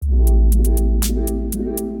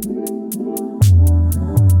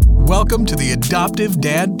Welcome to the Adoptive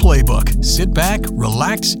Dad Playbook. Sit back,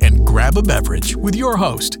 relax, and grab a beverage with your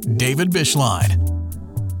host, David Bischlein.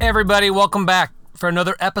 Hey everybody, welcome back for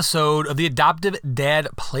another episode of the Adoptive Dad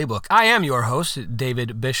Playbook. I am your host,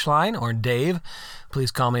 David Bischlein, or Dave.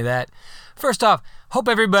 Please call me that. First off, hope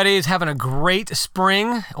everybody is having a great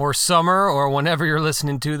spring or summer or whenever you're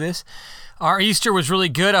listening to this. Our Easter was really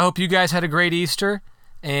good. I hope you guys had a great Easter.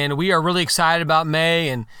 And we are really excited about May,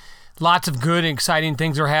 and lots of good and exciting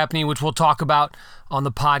things are happening, which we'll talk about on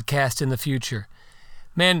the podcast in the future.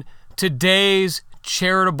 Man, today's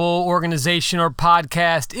charitable organization or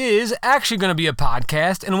podcast is actually going to be a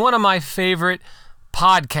podcast, and one of my favorite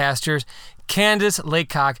podcasters, Candace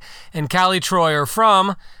Laycock and Callie Troyer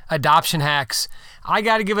from Adoption Hacks. I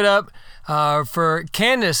got to give it up for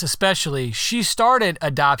Candace especially. She started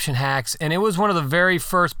Adoption Hacks, and it was one of the very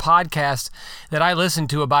first podcasts that I listened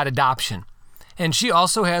to about adoption. And she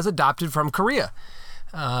also has adopted from Korea.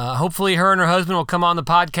 Hopefully her and her husband will come on the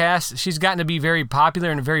podcast. She's gotten to be very popular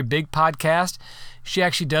and a very big podcast. She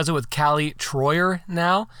actually does it with Callie Troyer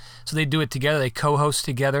now. So they do it together. They co-host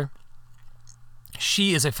together.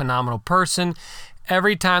 She is a phenomenal person.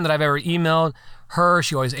 Every time that I've ever emailed her,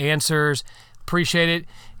 she always answers. Appreciate it.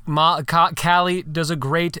 Callie does a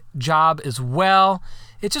great job as well.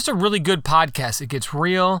 It's just a really good podcast. It gets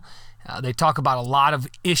real. They talk about a lot of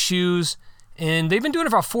issues. And they've been doing it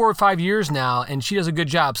for about 4 or 5 years now, and she does a good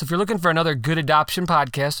job. So if you're looking for another good adoption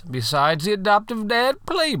podcast, besides the Adoptive Dad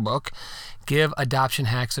Playbook, give Adoption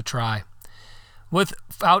Hacks a try.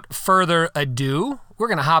 Without further ado, we're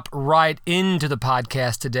going to hop right into the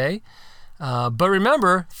podcast today. But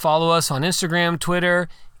remember, follow us on Instagram, Twitter,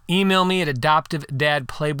 email me at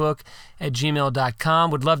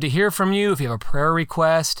adoptivedadplaybook@gmail.com. Would love to hear from you if you have a prayer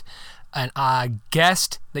request, a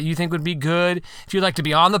guest that you think would be good. If you'd like to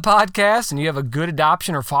be on the podcast and you have a good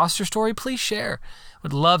adoption or foster story, please share.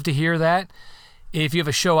 Would love to hear that. If you have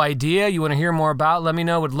a show idea you want to hear more about, let me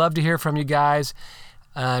know. Would love to hear from you guys.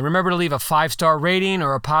 Remember to leave a 5-star rating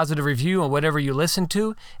or a positive review on whatever you listen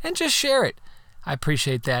to, and just share it. I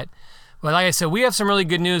appreciate that. Well, like I said, we have some really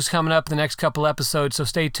good news coming up in the next couple episodes, so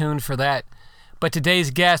stay tuned for that. But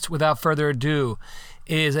today's guest, without further ado,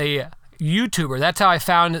 is a YouTuber. That's how I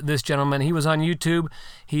found this gentleman. He was on YouTube.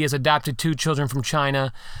 He has adopted 2 children from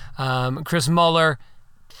China. Chris Muller,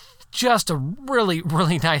 just a really,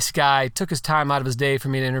 really nice guy. Took his time out of his day for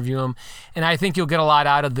me to interview him. And I think you'll get a lot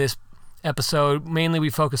out of this episode. Mainly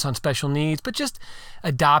we focus on special needs, but just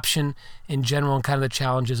adoption in general and kind of the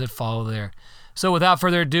challenges that follow there. So without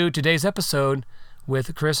further ado, today's episode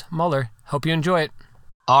with Chris Muller. Hope you enjoy it.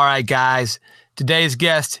 All right, guys. Today's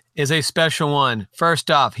guest is a special one. First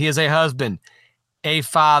off, he is a husband, a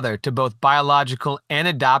father to both biological and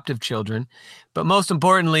adoptive children. But most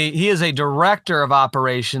importantly, he is a director of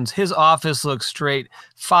operations. His office looks straight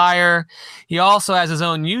fire. He also has his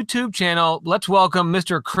own YouTube channel. Let's welcome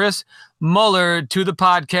Mr. Chris Muller to the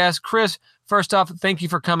podcast. Chris, first off, thank you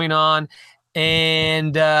for coming on.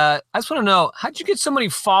 And I just want to know, how'd you get so many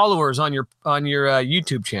followers on your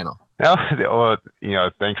YouTube channel? Well,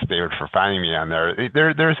 thanks, David, for finding me on there.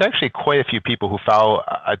 There's actually quite a few people who follow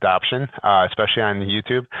adoption, especially on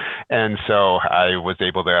YouTube. And so I was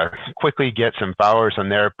able to quickly get some followers on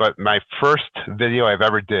there. But my first video I've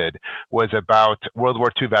ever did was about World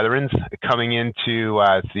War II veterans coming into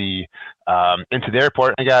the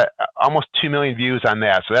airport. I got almost 2 million views on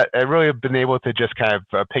that. So I really have been able to just kind of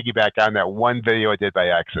piggyback on that one video I did by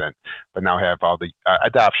accident. But now I have all the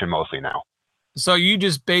adoption mostly now. So you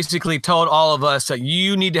just basically told all of us that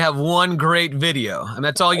you need to have one great video, and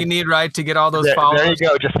that's all you need, right, to get all those followers? There you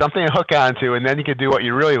go. Just something to hook onto, and then you can do what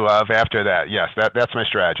you really love after that. Yes, that's my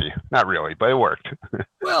strategy. Not really, but it worked.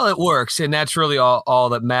 Well, it works, and that's really all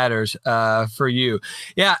that matters for you.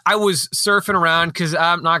 Yeah, I was surfing around because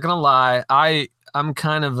I'm not going to lie. I'm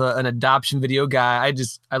kind of an adoption video guy. I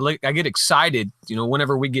get excited,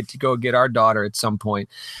 whenever we get to go get our daughter at some point.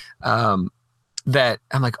 That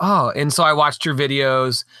I'm like, oh, and so I watched your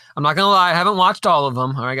videos. I'm not gonna lie, I haven't watched all of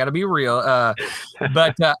them. All right, I gotta be real.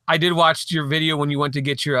 But I did watch your video when you went to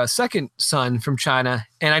get your second son from China,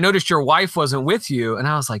 and I noticed your wife wasn't with you, and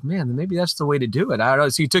I was like, man, maybe that's the way to do it. I don't know.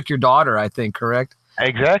 So you took your daughter, I think, correct?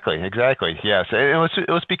 Exactly. Yes, it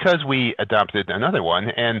was because we adopted another one,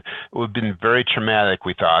 and it would have been very traumatic,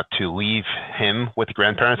 we thought, to leave him with the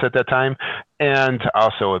grandparents at that time, and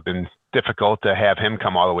also it have been difficult to have him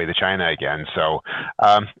come all the way to China again. So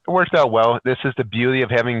it worked out well. This is the beauty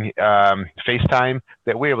of having FaceTime,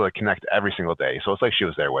 that we're able to connect every single day. So it's like she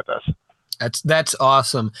was there with us. That's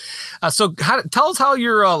awesome. So tell us how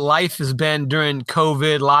your life has been during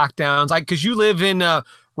COVID lockdowns, because you live in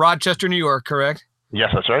Rochester, New York, correct? Yes,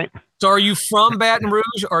 that's right. So are you from Baton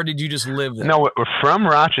Rouge, or did you just live there? No, we're from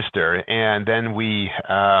Rochester, and then we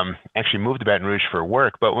actually moved to Baton Rouge for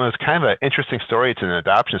work. But when it was kind of an interesting story, it's an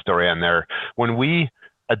adoption story on there. When we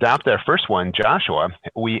adopted our first one, Joshua,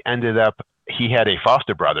 we ended up, he had a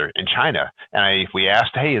foster brother in China. And we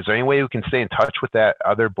asked, hey, is there any way we can stay in touch with that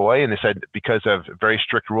other boy? And they said, because of very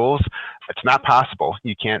strict rules, it's not possible.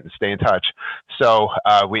 You can't stay in touch. So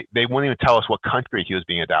they wouldn't even tell us what country he was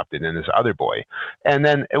being adopted in, this other boy. And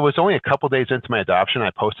then it was only a couple days into my adoption,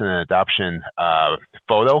 I posted an adoption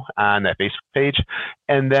photo on that Facebook page.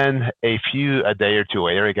 And then a day or two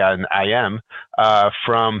later, I got an IM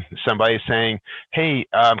from somebody saying, hey,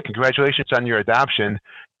 congratulations on your adoption.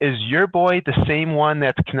 Is your boy the same one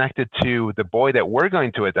that's connected to the boy that we're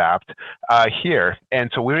going to adopt here? And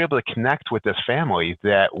so we were able to connect with this family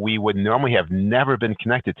that we would normally have never been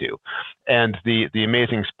connected to. And the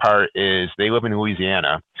amazing part is they live in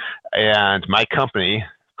Louisiana, and my company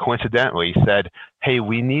coincidentally said, hey,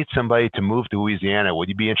 we need somebody to move to Louisiana. Would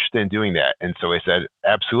you be interested in doing that? And so I said,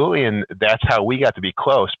 absolutely. And that's how we got to be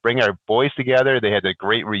close, bring our boys together. They had a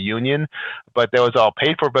great reunion, but that was all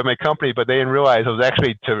paid for by my company, but they didn't realize it was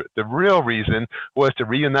actually the real reason was to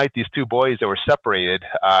reunite these two boys that were separated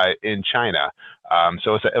in China.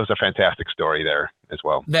 So it was a fantastic story there as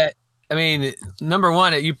well. Number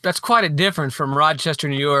one, that's quite a difference from Rochester,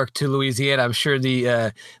 New York to Louisiana. I'm sure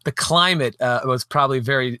the climate was probably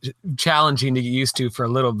very challenging to get used to for a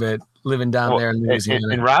little bit living down there in Louisiana.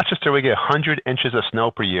 In Rochester, we get 100 inches of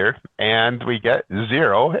snow per year, and we get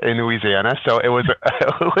 0 in Louisiana. So it was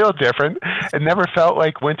a little different. It never felt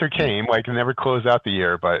like winter came, like it never closed out the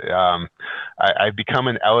year. But I've become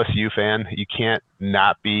an LSU fan. You can't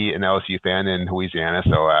not be an LSU fan in Louisiana.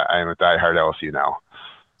 So I'm a diehard LSU now.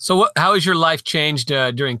 So how has your life changed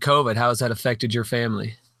during COVID? How has that affected your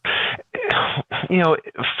family?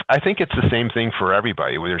 I think it's the same thing for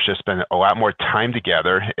everybody. There's just been a lot more time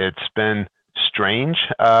together. It's been strange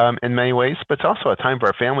in many ways, but it's also a time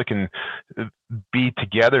where our family can be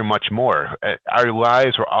together much more. Our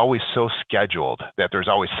lives were always so scheduled that there's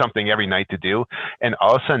always something every night to do. And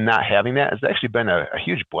all of a sudden not having that has actually been a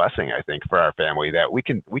huge blessing, I think, for our family, that we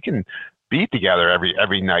can be together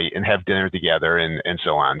every night and have dinner together and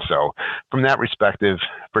so on. So from that perspective,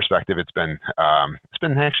 it's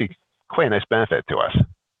been actually quite a nice benefit to us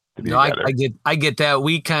to be together. I get that.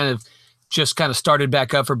 We kind of started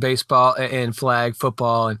back up for baseball and flag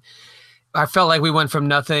football, and I felt like we went from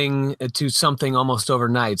nothing to something almost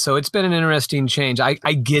overnight. So it's been an interesting change. I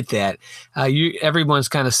get that. Everyone's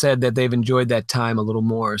kind of said that they've enjoyed that time a little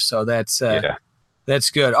more. So that's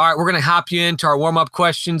That's good. All right, we're going to hop you into our warm-up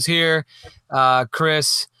questions here,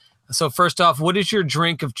 Chris. So first off, what is your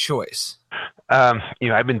drink of choice?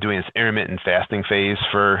 I've been doing this intermittent fasting phase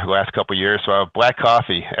for the last couple of years. So I have black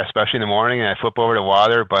coffee, especially in the morning, and I flip over to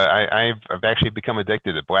water. But I've actually become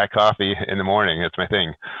addicted to black coffee in the morning. It's my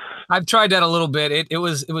thing. I've tried that a little bit. It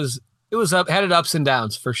was had its ups and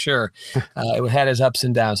downs for sure. It had its ups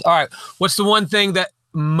and downs. All right, what's the one thing that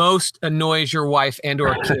most annoys your wife and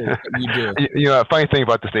or kid that you do? A funny thing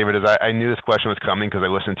about this, David, is I knew this question was coming because I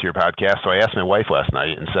listened to your podcast. So I asked my wife last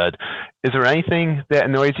night and said, is there anything that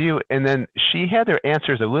annoys you? And then she had their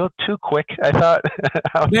answers a little too quick, I thought.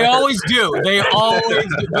 They always do.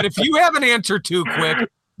 But if you have an answer too quick,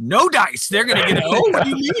 no dice. They're going to get, what do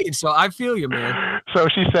you mean? So I feel you, man. So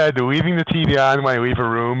she said, leaving the TV on when I leave a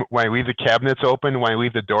room, when I leave the cabinets open, when I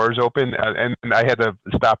leave the doors open, and I had to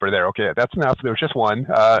stop her there. Okay, that's enough. There was just one.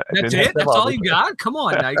 That's it? That's all you got? Come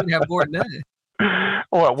on now. You can have more than that.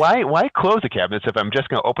 Well, why close the cabinets if I'm just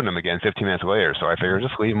going to open them again 15 minutes later? So I figured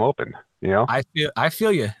just leave them open, I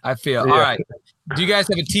feel you. Yeah. All right. Do you guys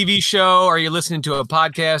have a TV show? Or are you listening to a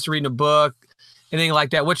podcast, reading a book? Anything like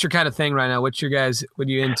that? What's your kind of thing right now? What are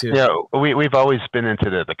you into? Yeah, we've always been into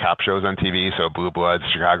the cop shows on TV. So Blue Bloods,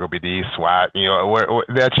 Chicago PD, SWAT.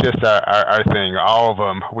 That's just our thing. All of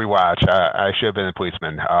them we watch. I should have been a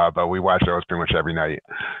policeman, but we watch those pretty much every night.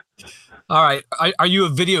 All right. Are you a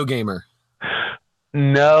video gamer?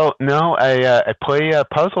 No. I play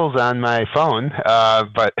puzzles on my phone,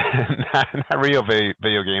 but not real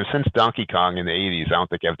video games. Since Donkey Kong in the 80s, I don't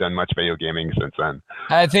think I've done much video gaming since then.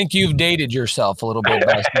 I think you've dated yourself a little bit.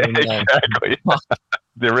 Exactly.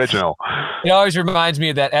 The original. It always reminds me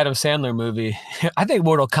of that Adam Sandler movie. I think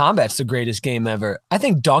Mortal Kombat's the greatest game ever. I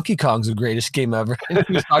think Donkey Kong's the greatest game ever.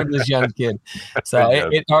 He was talking to this young kid. So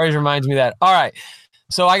it always reminds me of that. All right.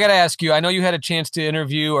 So I got to ask you, I know you had a chance to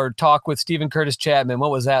interview or talk with Steven Curtis Chapman.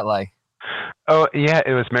 What was that like? Oh, yeah,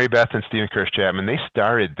 it was Mary Beth and Stephen Kirsch Chapman. They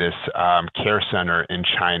started this care center in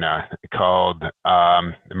China called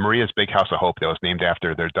Maria's Big House of Hope that was named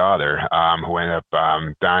after their daughter, who ended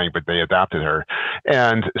up dying, but they adopted her.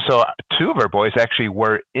 And so two of our boys actually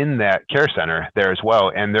were in that care center there as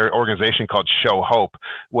well. And their organization called Show Hope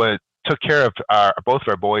took care of both of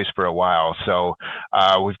our boys for a while. So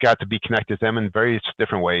we've got to be connected to them in various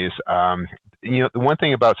different ways. The one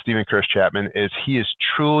thing about Stephen Kirsch Chapman is he is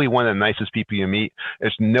truly one of the nicest people you meet.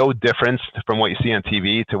 There's no difference from what you see on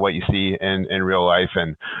TV to what you see in real life.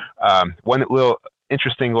 And one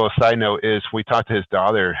interesting little side note is we talked to his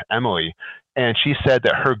daughter, Emily, and she said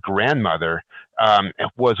that her grandmother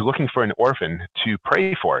was looking for an orphan to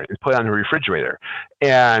pray for and put on her refrigerator.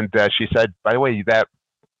 And she said, by the way, that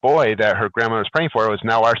boy that her grandma was praying for was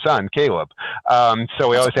now our son, Caleb. So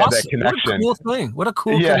we always have that connection. What a cool thing. What a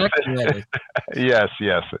cool connection that is.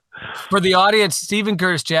 Yes. For the audience, Stephen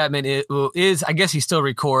Kirsch Chapman is, I guess he still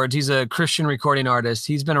records. He's a Christian recording artist.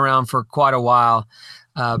 He's been around for quite a while.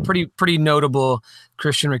 Pretty notable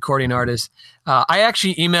Christian recording artist. I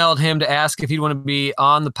actually emailed him to ask if he'd want to be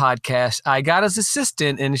on the podcast. I got his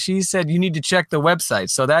assistant, and she said, you need to check the website.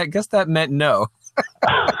 So I guess that meant no.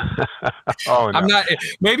 Oh, no. I'm not.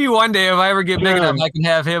 Maybe one day if I ever get big enough, I can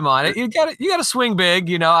have him on it. You got to swing big,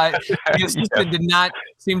 The assistant did not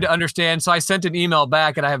seem to understand, so I sent an email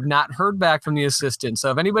back, and I have not heard back from the assistant.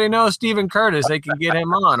 So if anybody knows Stephen Curtis, they can get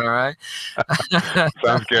him on. All right.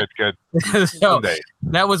 Sounds good. So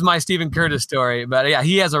that was my Stephen Curtis story, but yeah,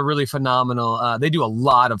 he has a really phenomenal. They do a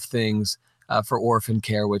lot of things for orphan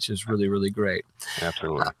care, which is really, really great.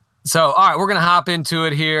 Absolutely. So, all right, we're going to hop into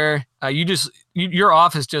it here. Your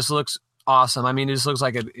office just looks awesome. I mean, it just looks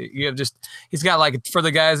like he's got like, for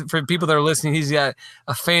people that are listening, he's got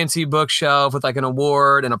a fancy bookshelf with like an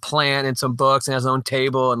award and a plant and some books, and has his own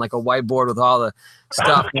table and like a whiteboard with all the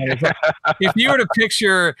stuff. If you were to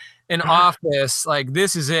picture an office, like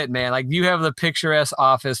this is it, man. Like you have the picturesque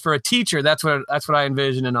office for a teacher. That's what I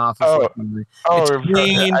envision an office. It's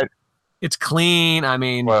clean. It's clean. I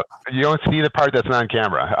mean, well, you don't see the part that's not on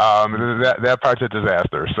camera. That part's a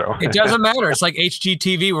disaster. So it doesn't matter. It's like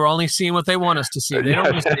HGTV. We're only seeing what they want us to see. They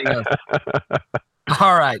don't want to see us.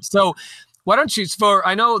 All right. So why don't you?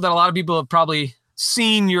 I know that a lot of people have probably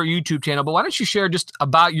seen your YouTube channel, but why don't you share just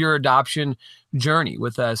about your adoption journey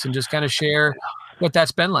with us and just kind of share what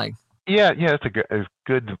that's been like? Yeah. That's a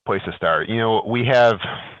good place to start.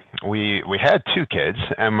 We had two kids,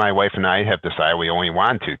 and my wife and I have decided we only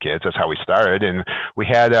want two kids. That's how we started. And we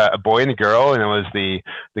had a boy and a girl, and it was the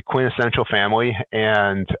quintessential family.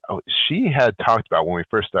 And she had talked about when we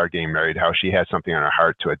first started getting married, how she had something on her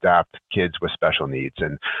heart to adopt kids with special needs.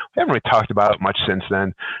 And we haven't really talked about it much since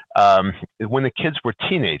then. When the kids were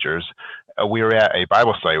teenagers, we were at a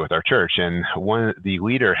Bible study with our church, and the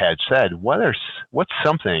leader had said, what's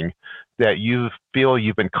something that you feel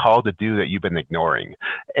you've been called to do that you've been ignoring?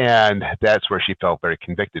 And that's where she felt very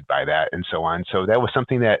convicted by that and so on. So that was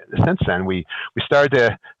something that since then we started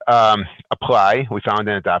to apply. We found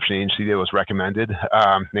an adoption agency that was recommended,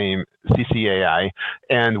 named CCAI,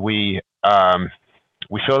 and we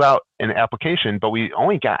filled out an application, but we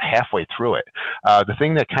only got halfway through it. The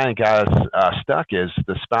thing that kind of got us stuck is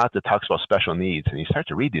the spot that talks about special needs. And you start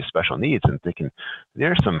to read these special needs and thinking,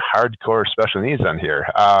 there's some hardcore special needs on here.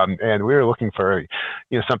 And we were looking for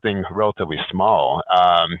something relatively small.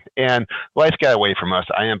 And life got away from us.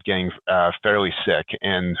 I ended up getting fairly sick,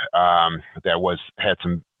 and had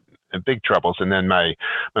some big troubles. And then my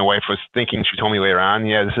wife was thinking, she told me later on,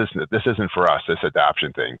 this isn't for us, this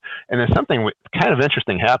adoption thing. And then something kind of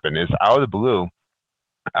interesting happened is out of the blue,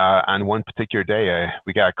 on one particular day,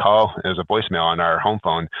 we got a call. It was a voicemail on our home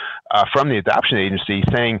phone from the adoption agency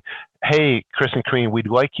saying, hey, Chris and Corinne, we'd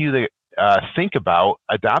like you to think about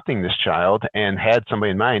adopting this child, and had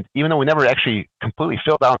somebody in mind, even though we never actually completely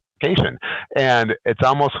filled out the application. And it's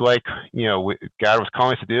almost like, God was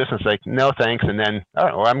calling us to do this, and it's like, no, thanks. And then, all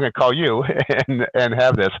right, well, I'm going to call you and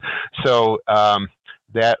have this. So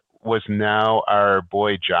that was now our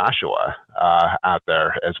boy Joshua out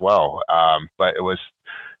there as well. But it was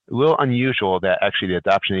a little unusual that actually the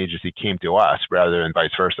adoption agency came to us rather than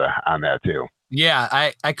vice versa on that too.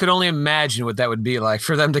 Yeah, I could only imagine what that would be like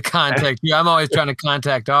for them to contact you. I'm always trying to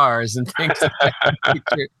contact ours and things like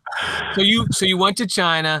that. So you went to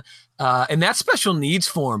China, and that special needs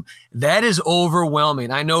form, that is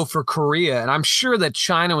overwhelming. I know for Korea, and I'm sure that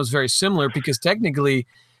China was very similar, because technically,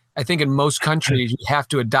 I think in most countries, you have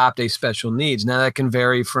to adopt a special needs. Now that can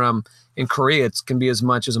vary from, in Korea, it can be as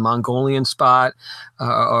much as a Mongolian spot,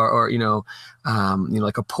 or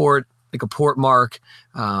like a port mark.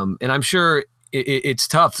 And I'm sure it's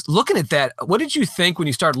tough. Looking at that, what did you think when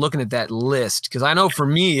you started looking at that list? Because I know for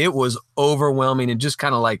me, it was overwhelming and just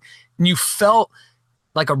kind of like, you felt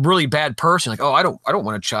like a really bad person. Like, oh, I don't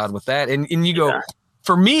want a child with that. And you go,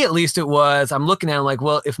 for me, at least it was, I'm looking at it like,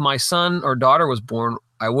 well, if my son or daughter was born,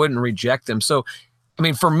 I wouldn't reject them. So, I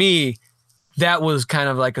mean, for me, that was kind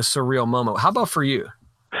of like a surreal moment. How about for you?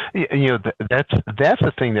 That's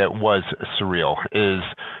the thing that was surreal is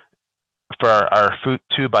for our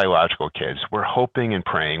two biological kids, we're hoping and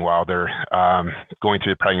praying while they're going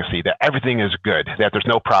through the pregnancy that everything is good, that there's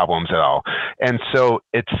no problems at all. And so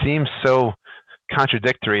it seems so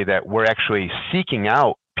contradictory that we're actually seeking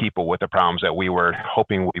out people with the problems that we were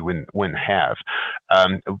hoping we wouldn't have.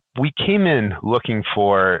 We came in looking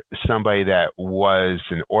for somebody that was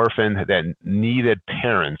an orphan that needed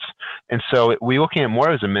parents. And so we were looking at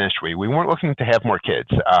more as a ministry. We weren't looking to have more kids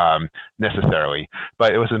necessarily,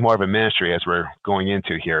 but it was more of a ministry as we're going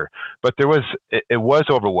into here. But it was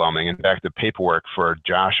overwhelming. In fact, the paperwork for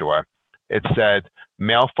Joshua, it said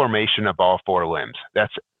malformation of all four limbs.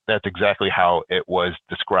 That's exactly how it was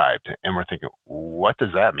described. And we're thinking, what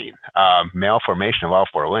does that mean? Malformation of all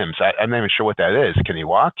four limbs. I'm not even sure what that is. Can he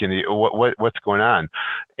walk? What's going on?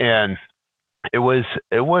 And it was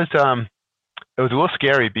a little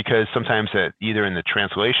scary because sometimes that either in the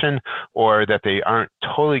translation or that they aren't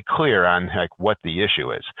totally clear on like what the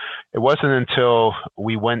issue is. It wasn't until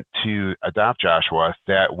we went to adopt Joshua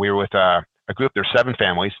that we were with a group. There's 7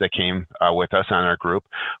 families that came with us on our group.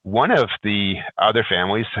 One of the other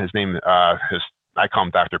families, his name I call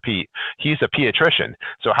him Dr. Pete. He's a pediatrician.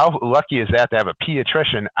 So how lucky is that to have a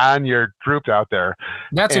pediatrician on your group out there?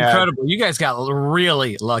 That's incredible. You guys got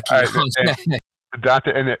really lucky. The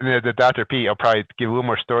Dr. Pete, I'll probably give a little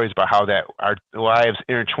more stories about how that our lives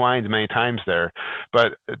intertwined many times there.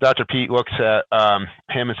 But Dr. Pete looks at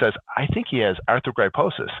him and says, I think he has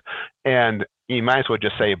arthrogryposis. And you might as well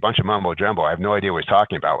just say a bunch of mumbo jumbo. I have no idea what he's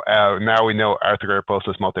talking about. Now we know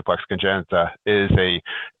arthrogryposis multiplex congenita is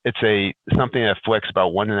something that afflicts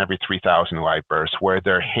about 1 in every 3,000 live births, where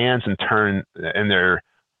their hands and their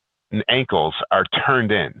ankles are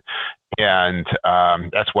turned in. And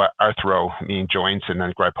that's what arthro means joints, and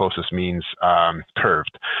then gryposis means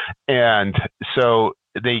curved. And so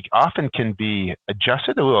they often can be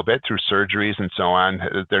adjusted a little bit through surgeries and so on.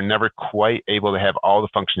 They're never quite able to have all the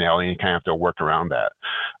functionality, and you kind of have to work around that.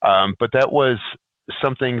 But that was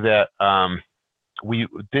something that we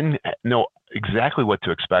didn't know exactly what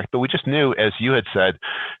to expect, but we just knew, as you had said,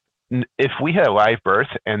 if we had a live birth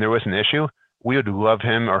and there was an issue, we would love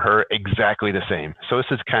him or her exactly the same. So this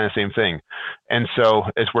is kind of the same thing. And so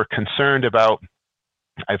as we're concerned about,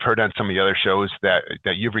 I've heard on some of the other shows that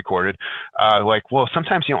you've recorded, like, well,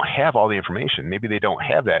 sometimes you don't have all the information. Maybe they don't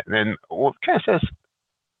have that. And then, well, it kind of says,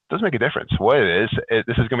 doesn't make a difference what it is.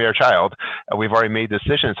 This is going to be our child. We've already made the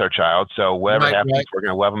decision it's our child. So whatever happens, we're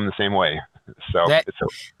going to love them the same way. So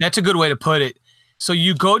that's a good way to put it. So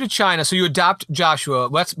you go to China. So you adopt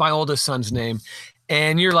Joshua. That's my oldest son's name.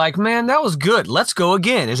 And you're like, man, that was good. Let's go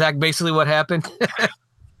again. Is that basically what happened?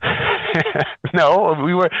 No,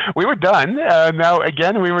 we were done. Now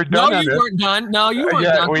again, we were done. No, you weren't done. No, you weren't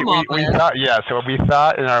done. We thought, so we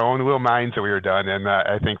thought in our own little minds that we were done, and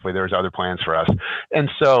I think there was other plans for us. And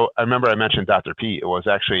so I remember I mentioned Dr. Pete. It was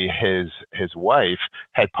actually his wife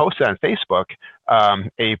had posted on Facebook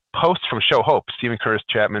a post from Show Hope, Stephen Curtis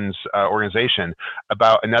Chapman's organization,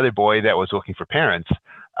 about another boy that was looking for parents.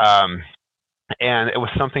 And it was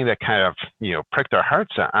something that kind of, pricked our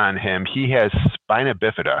hearts on him. He has spina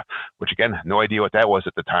bifida, which again, no idea what that was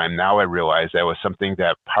at the time. Now I realize that was something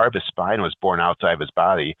that part of his spine was born outside of his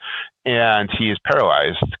body, and he is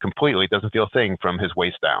paralyzed completely, doesn't feel a thing from his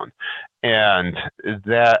waist down. And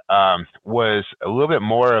that was a little bit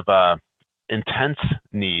more of a intense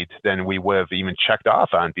need than we would have even checked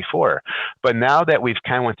off on before. But now that we've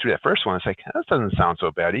kind of went through that first one, it's like, that doesn't sound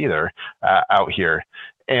so bad either out here.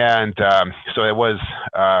 And so it was,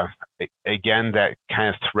 again, that kind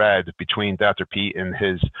of thread between Dr. Pete and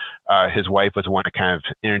his wife was the one to kind of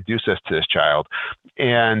introduce us to this child.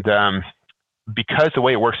 And because the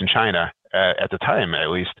way it works in China, at the time at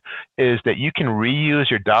least, is that you can reuse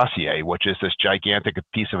your dossier, which is this gigantic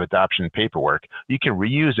piece of adoption paperwork. You can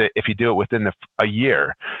reuse it if you do it within a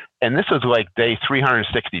year. And this was like day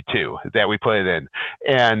 362 that we put it in.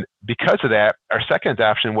 And because of that, our second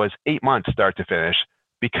adoption was 8 months start to finish,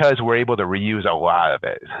 because we're able to reuse a lot of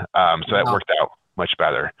it. So that worked out much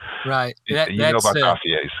better. Right. You know about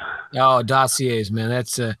dossiers. Oh, dossiers, man.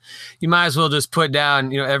 That's you might as well just put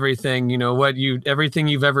down, everything, everything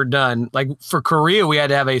you've ever done. Like for Korea, we had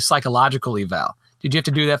to have a psychological eval. Did you have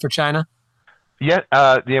to do that for China? Yeah,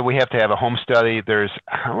 we have to have a home study. I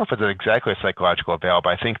don't know if it's exactly a psychological eval, but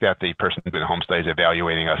I think that the person doing the home study is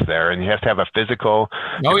evaluating us there, and you have to have a physical.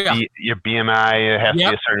 Oh yeah. Your BMI has to be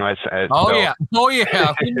a certain. Oh yeah.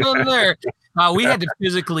 We've been there. We had to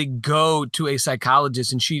physically go to a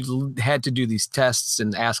psychologist, and she had to do these tests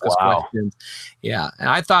and ask us questions. Yeah,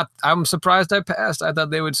 and I'm surprised I passed. I thought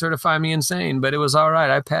they would certify me insane, but it was all right.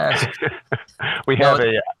 I passed. We have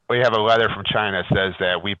a letter from China that says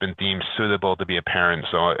that we've been deemed suitable to be a parent.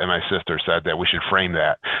 So, and my sister said that we should frame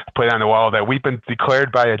that, put it on the wall, that we've been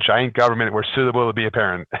declared by a giant government we're suitable to be a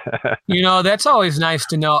parent. That's always nice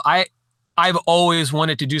to know. I've always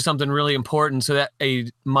wanted to do something really important so that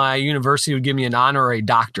my university would give me an honorary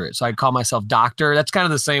doctorate. So I'd call myself doctor. That's kind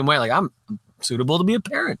of the same way. Like, I'm suitable to be a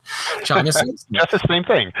parent. China says that's the same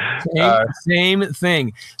thing. Same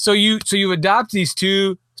thing. So you adopt these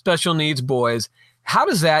two special needs boys. How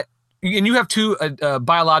does that, and you have two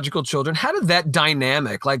biological children, how did that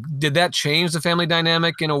dynamic, did that change the family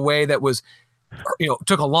dynamic in a way that was,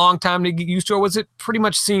 took a long time to get used to, or was it pretty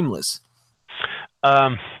much seamless?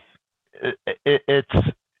 It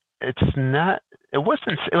was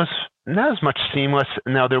not as much seamless.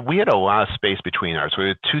 Now, we had a lot of space between ours. We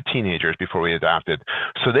had two teenagers before we adopted,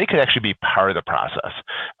 so they could actually be part of the process.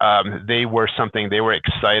 They were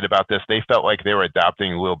excited about this. They felt like they were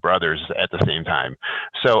adopting little brothers at the same time.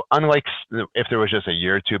 So unlike if there was just a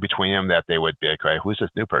year or two between them, that they would be like, who's this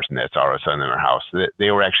new person that's all of a sudden in our house? They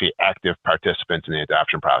were actually active participants in the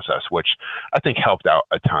adoption process, which I think helped out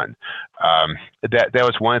a ton. That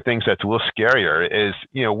was one of the things that's a little scarier is,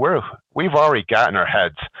 we've already gotten our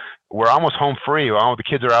heads. We're almost home free. All the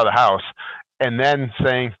kids are out of the house, and then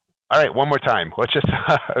saying, all right, one more time. Let's just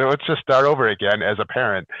start over again as a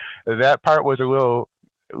parent. That part was a little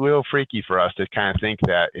freaky for us to kind of think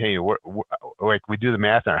that, hey, we do the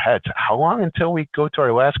math in our heads. How long until we go to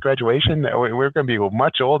our last graduation? We're going to be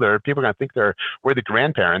much older. People are going to think we're the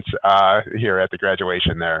grandparents here at the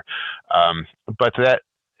graduation there. But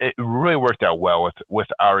it really worked out well with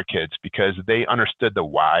our kids because they understood the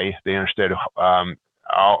why. They understood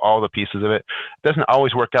all the pieces of it. It doesn't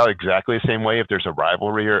always work out exactly the same way if there's a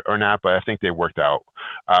rivalry or not, but I think they worked out.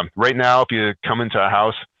 Right now, if you come into a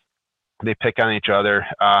house, they pick on each other,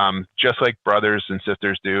 just like brothers and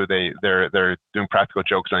sisters do. They're doing practical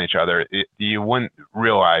jokes on each other. You wouldn't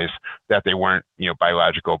realize that they weren't,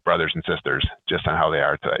 biological brothers and sisters just on how they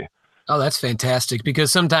are today. Oh, that's fantastic,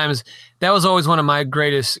 because sometimes that was always one of my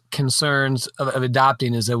greatest concerns of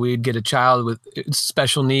adopting, is that we'd get a child with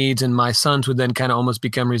special needs, and my sons would then kind of almost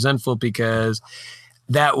become resentful because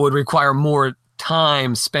that would require more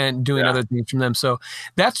time spent doing other things from them. So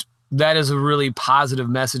that is a really positive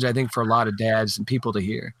message, I think, for a lot of dads and people to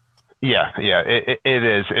hear. Yeah, it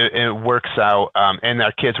is. It works out. And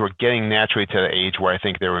our kids were getting naturally to the age where I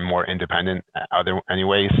think they were more independent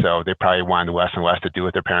anyway. So they probably wanted less and less to do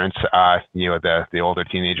with their parents, the older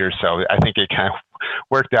teenagers. So I think it kind of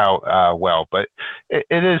worked out well. But it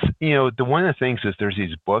is, one of the things is there's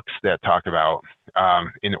these books that talk about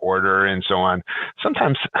in order and so on.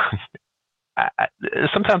 Sometimes I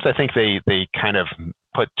think they kind of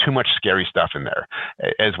put too much scary stuff in there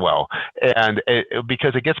as well, and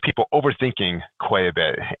because it gets people overthinking quite a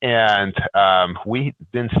bit. And we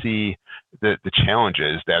then see the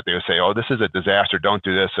challenges that they would say, oh, this is a disaster, don't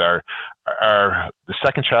do this. The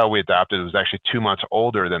second child we adopted was actually 2 months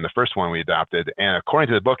older than the first one we adopted, and according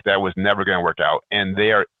to the book, that was never going to work out. And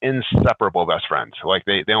they are inseparable best friends. Like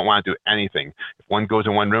they don't want to do anything. If one goes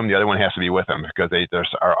in one room, the other one has to be with them because they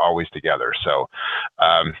just are always together. So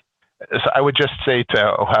I would just say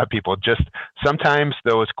to a lot of people, just sometimes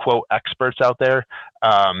those quote experts out there,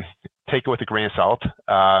 take it with a grain of salt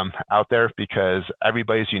out there, because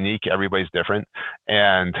everybody's unique, everybody's different,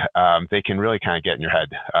 and they can really kind of get in your head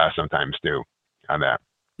sometimes too on that.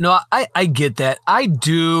 No, I get that. I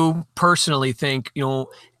do personally think,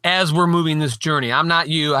 as we're moving this journey, I'm not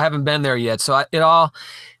you, I haven't been there yet. So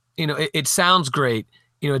it sounds great.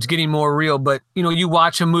 It's getting more real, but you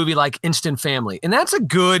watch a movie like Instant Family, and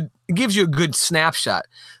it gives you a good snapshot.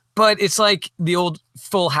 But it's like the old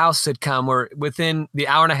Full House sitcom where within the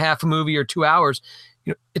hour and a half movie or 2 hours,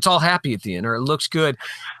 it's all happy at the end, or it looks good.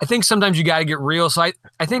 I think sometimes you got to get real. So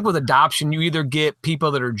I think with adoption, you either get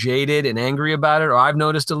people that are jaded and angry about it, or I've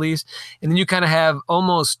noticed at least, and then you kind of have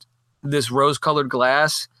almost this rose-colored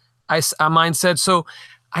glass mindset. So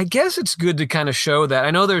I guess it's good to kind of show that.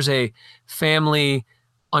 I know there's a family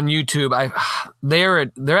on YouTube.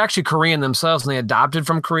 They're actually Korean themselves, and they adopted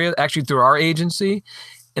from Korea, actually through our agency.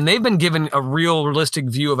 And they've been given a realistic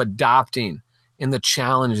view of adopting and the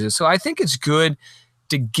challenges. So I think it's good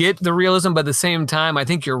to get the realism, but at the same time, I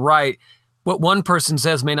think you're right. what one person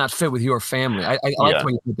says may not fit with your family. I like the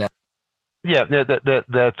way you put that. Yeah,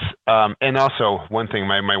 that's and also one thing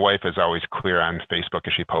my wife is always clear on Facebook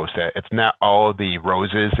as she posts that it's not all the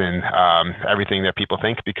roses and everything that people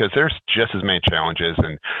think, because there's just as many challenges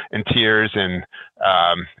and tears and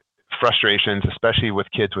frustrations, especially with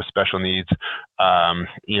kids with special needs.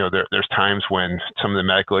 There's times when some of the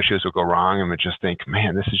medical issues will go wrong and we just think,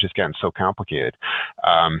 man, this is just getting so complicated.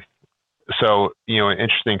 So an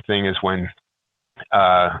interesting thing is when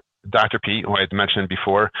Dr. Pete, who I had mentioned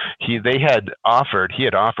before, he had offered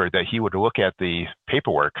that he would look at the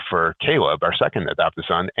paperwork for Caleb, our second adopted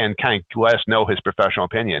son, and kind of let us know his professional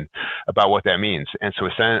opinion about what that means. And so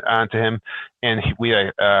we sent it on to him, and we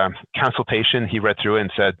had a consultation. He read through it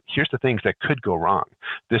and said, here's the things that could go wrong.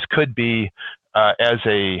 This could be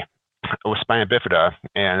with spina bifida,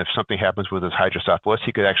 and if something happens with his hydrocephalus,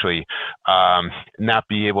 he could actually not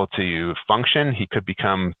be able to function. He could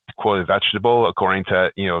become, quote, a vegetable, according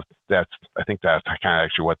to, I think that's kind of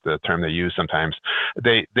actually what the term they use sometimes.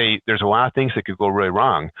 There's a lot of things that could go really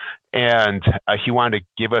wrong. And he wanted to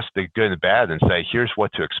give us the good and the bad and say, here's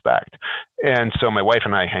what to expect. And so my wife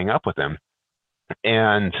and I hang up with him.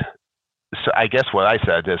 And so I guess what I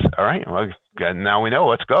said is, all right, well, now we know,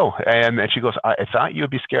 let's go. And she goes, I thought you would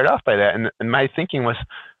be scared off by that. And my thinking was,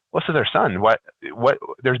 what's with our son? What,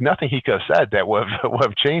 there's nothing he could have said that would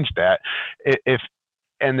have changed that.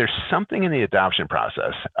 And there's something in the adoption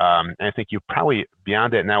process, and I think you're probably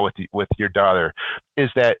beyond it now with your daughter,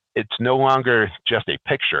 is that it's no longer just a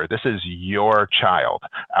picture. This is your child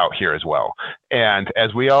out here as well. And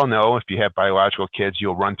as we all know, if you have biological kids,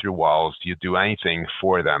 you'll run through walls, you do anything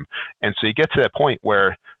for them. And so you get to that point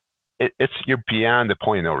where you're beyond the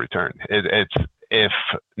point of no return. If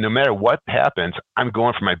no matter what happens, I'm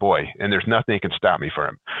going for my boy, and there's nothing that can stop me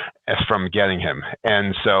from getting him.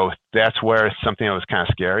 And so that's where something that was kind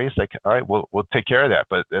of scary. It's like, all right, we'll take care of that,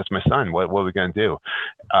 but that's my son. What are we going to do?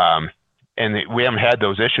 And we haven't had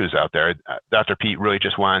those issues out there. Dr. Pete really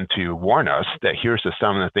just wanted to warn us that here's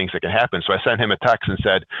some of the things that can happen. So I sent him a text and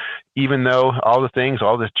said, even though all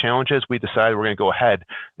the challenges, we decided we're going to go ahead.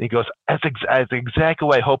 And he goes, that's exactly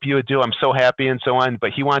what I hope you would do. I'm so happy and so on.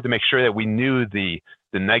 But he wanted to make sure that we knew the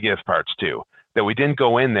negative parts too, that we didn't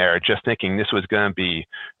go in there just thinking this was going to be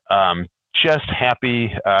just happily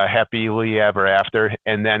ever after,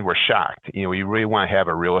 and then we're shocked. We really want to have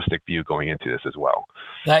a realistic view going into this as well.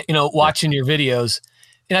 That, watching your videos,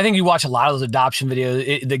 and I think you watch a lot of those adoption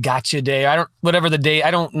videos, the gotcha day. I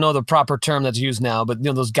don't know the proper term that's used now, but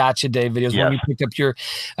those gotcha day videos. Yes. When you picked up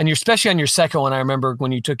especially on your second one, I remember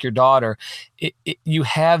when you took your daughter, you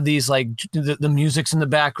have these like the music's in the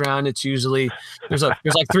background. It's usually there's like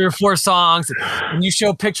 3 or 4 songs, and you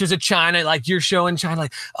show pictures of China, like you're showing China,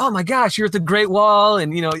 like, oh my gosh, you're at the Great Wall,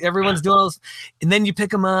 and everyone's doing all this, and then you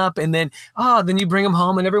pick them up, and then you bring them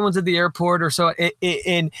home, and everyone's at the airport or so.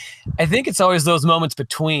 And I think it's always those moments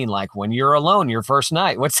between, like when you're alone, your first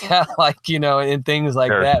night, what's that like, and things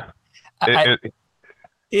like that.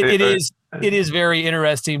 It is very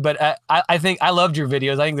interesting, but I think I loved your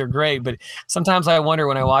videos. I think they're great, but sometimes I wonder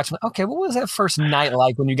when I watch them, okay, what was that first night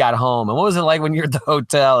like when you got home? And what was it like when you're at the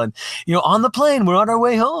hotel and, on the plane, we're on our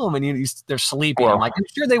way home and they're sleeping. Well, I'm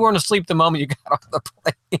sure they weren't asleep the moment you got off the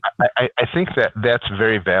plane. I think that's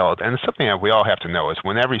very valid. And it's something that we all have to know is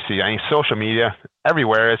whenever you see any social media,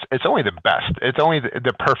 everywhere, it's only the best. It's only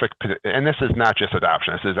the perfect, and this is not just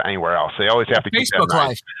adoption. This is anywhere else. They always have to keep Facebook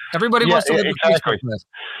life. Everybody wants to live exactly. Facebook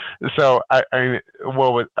life. So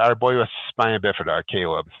with our boy with spina bifida,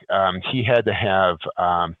 Caleb, he has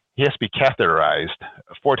to be catheterized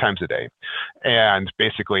 4 times a day, and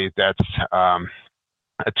basically that's a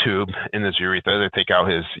tube in his urethra to take out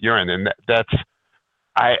his urine, and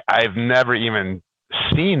I've never even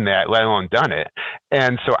seen that, let alone done it.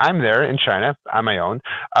 And so I'm there in China on my own,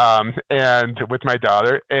 and with my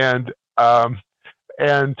daughter, and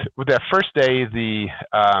with that first day, the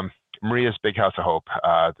Maria's Big House of Hope,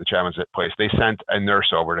 the Chapman's place, they sent a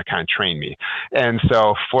nurse over to kind of train me. And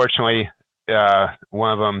so fortunately,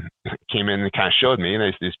 one of them came in and kind of showed me,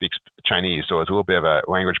 and they speak Chinese, so it's a little bit of a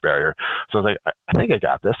language barrier. So I was like, I think I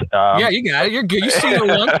got this. Yeah, you got it. You're good. You see it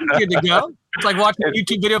once, you're good to go. It's like watching a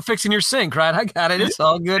YouTube video fixing your sink, right? I got it. It's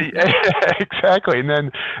all good. Exactly. And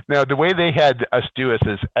then now the way they had us do this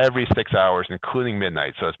is every 6 hours, including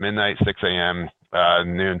midnight. So it's midnight, 6 a.m.,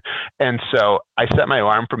 noon. And so I set my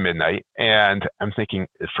alarm for midnight, and I'm thinking,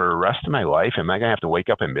 for the rest of my life, am I going to have to wake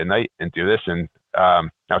up at midnight and do this? And now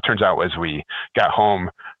it turns out as we got home,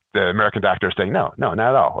 the American doctor saying, no, not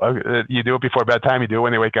at all. You do it before bedtime. You do it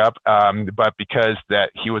when they wake up. But because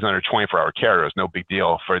that he was under 24-hour care, it was no big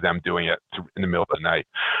deal for them doing it in the middle of the night.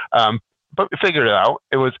 but we figured it out.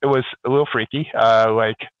 It was a little freaky.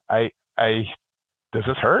 Like I does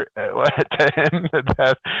this hurt to him?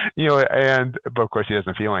 That, but of course he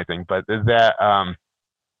doesn't feel anything. But that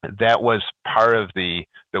was part of the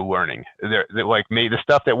learning. Like the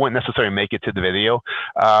stuff that wouldn't necessarily make it to the video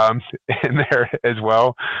in there as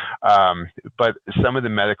well. But some of the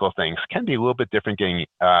medical things can be a little bit different getting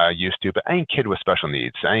used to. But any kid with special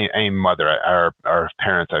needs, any mother, our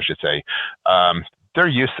parents, I should say, they're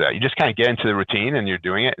used to that. You just kind of get into the routine and you're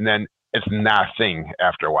doing it, and then it's not a thing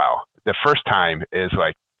after a while. The first time is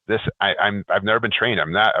like this. I've never been trained.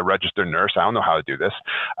 I'm not a registered nurse. I don't know how to do this.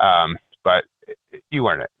 But you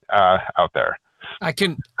learn it out there. I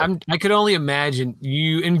could only imagine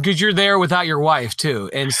you, and because you're there without your wife too,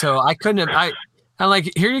 and so I couldn't. I'm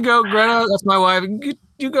like, here you go, Greta. That's my wife.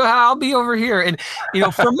 You go. I'll be over here. And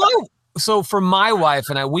for my wife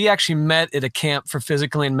and I, we actually met at a camp for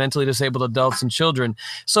physically and mentally disabled adults and children.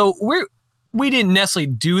 So we didn't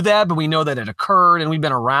necessarily do that, but we know that it occurred, and we've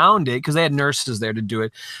been around it because they had nurses there to do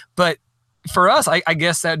it. But for us, I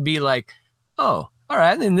guess that'd be like, oh, all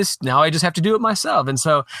right, and now I just have to do it myself. And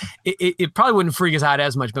so it probably wouldn't freak us out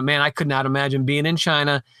as much. But man, I could not imagine being in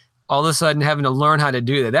China, all of a sudden having to learn how to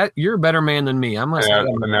do that. You're a better man than me.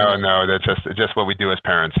 No, that's just what we do as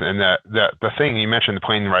parents. And the thing you mentioned, the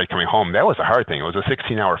plane ride coming home, that was a hard thing. It was a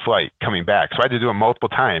 16-hour flight coming back, so I had to do it multiple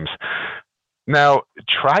times. Now,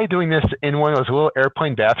 try doing this in one of those little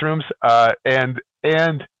airplane bathrooms, and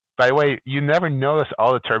by the way, you never notice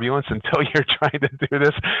all the turbulence until you're trying to do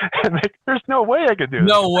this, and like, there's no way I could do this.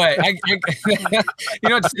 No way.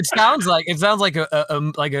 It sounds like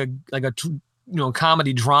a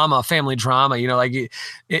comedy drama, family drama. That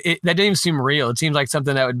didn't even seem real. It seems like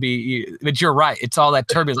something that would be. But you're right. It's all that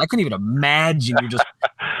turbulence. I couldn't even imagine you just.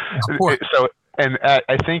 So, and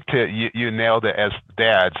I think you nailed it as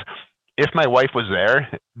dads. If my wife was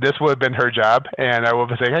there, this would have been her job, and I would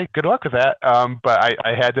have said, hey, good luck with that. But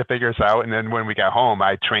I had to figure this out. And then when we got home,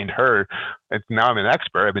 I trained her. And now I'm an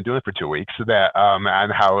expert. I've been doing it for 2 weeks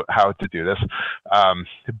on how to do this.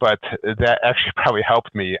 But that actually probably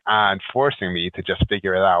helped me on forcing me to just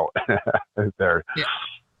figure it out there. Yeah.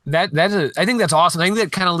 I think that's awesome. I think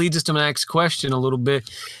that kind of leads us to my next question a little bit.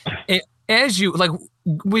 As you, like,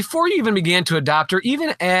 before you even began to adopt, or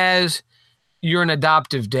even as you're an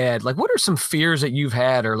adoptive dad, like, what are some fears that you've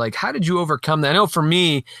had, or like, how did you overcome that? I know for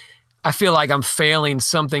me, I feel like I'm failing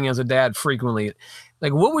something as a dad frequently.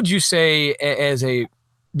 Like, what would you say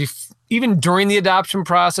even during the adoption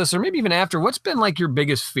process, or maybe even after, what's been like your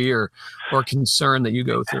biggest fear or concern that you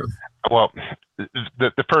go through? Well,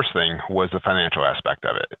 the first thing was the financial aspect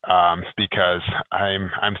of it, because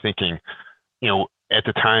I'm thinking, at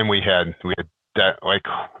the time we had debt like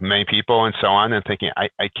many people and so on, and thinking I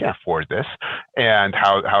can't afford this, and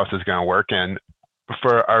how this is going to work. And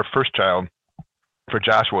for our first child, for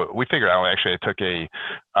Joshua, we figured out actually I took a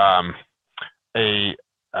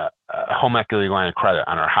home equity line of credit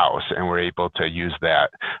on our house, and we're able to use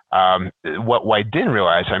that. What I didn't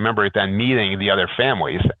realize, I remember then meeting the other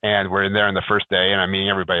families, and we're in there on the first day, and I'm meeting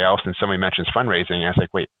everybody else, and somebody mentions fundraising, and I was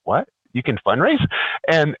like, wait, what? You can fundraise?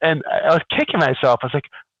 And I was kicking myself. I was like,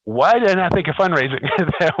 why did I not think of fundraising?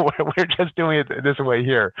 We're just doing it this way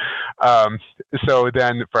here. So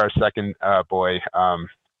then for our second boy,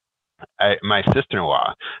 my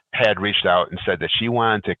sister-in-law had reached out and said that she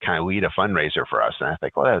wanted to kind of lead a fundraiser for us. And I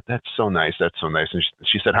think, well, that's so nice. That's so nice. And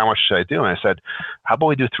she said, how much should I do? And I said, how about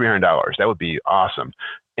we do $300? That would be awesome.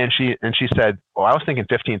 And she said, well, I was thinking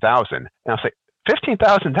 $15,000. And I was like,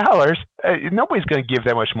 $15,000? Nobody's going to give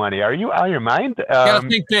that much money. Are you out of your mind? You got to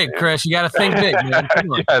think big, Chris. You got to think big, man.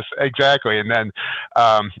 Yes, exactly. And then,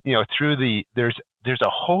 there's a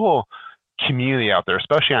whole community out there,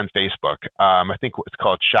 especially on Facebook. I think it's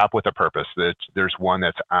called Shop with a Purpose. There's one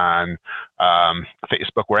that's on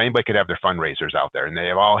Facebook where anybody could have their fundraisers out there, and they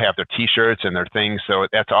all have their T-shirts and their things. So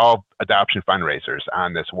that's all adoption fundraisers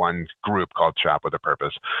on this one group called Shop with a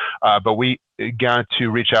Purpose. But we got to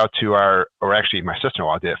reach out to my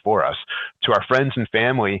sister-in-law did it for us, to our friends and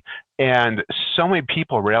family. And so many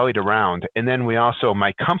people rallied around. And then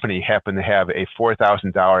my company happened to have a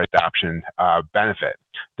 $4,000 adoption benefit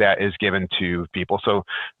that is given to people. So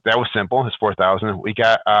that was simple. It's $4,000. We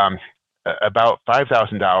got about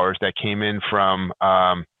 $5,000 that came in from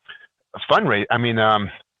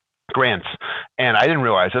grants. And I didn't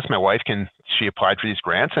realize this. My wife she applied for these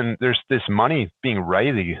grants, and there's this money being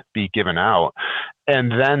ready to be given out.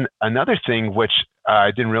 And then another thing, which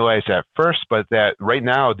I didn't realize at first, but that right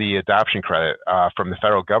now the adoption credit from the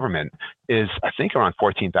federal government is, I think, around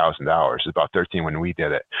 $14,000. It's about $13,000 when we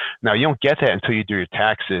did it. Now, you don't get that until you do your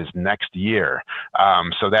taxes next year.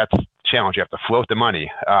 So that's challenge. You have to float the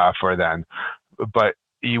money for then, but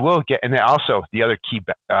you will get. And then also the other key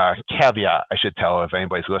caveat I should tell if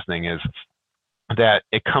anybody's listening is that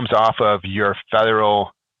it comes off of your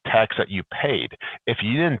federal tax that you paid. If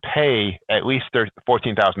you didn't pay at least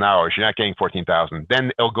 $14,000, you're not getting $14,000.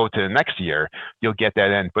 Then it'll go to the next year. You'll get that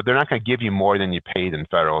in, but they're not going to give you more than you paid in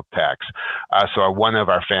federal tax. So one of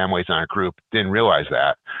our families in our group didn't realize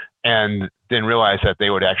that, and didn't realize that it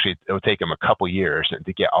would take them a couple years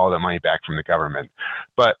to get all the money back from the government.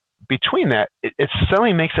 But between that, it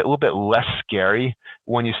suddenly makes it a little bit less scary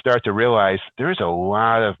when you start to realize there's a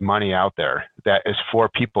lot of money out there that is for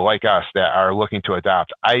people like us that are looking to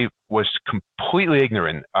adopt. I was completely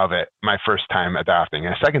ignorant of it my first time adopting.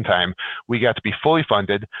 And the second time, we got to be fully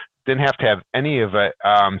funded, didn't have to have any of it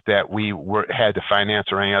that we had to finance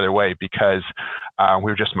or any other way because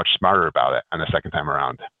we were just much smarter about it on the second time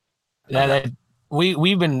around. Yeah, we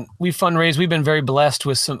fundraised. We've been very blessed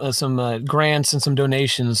with some grants and some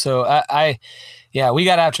donations. So we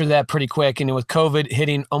got after that pretty quick. And with COVID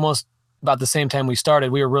hitting almost about the same time we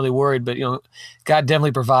started, we were really worried. But God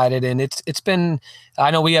definitely provided, and it's been.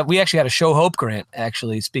 I know we actually had a Show Hope grant.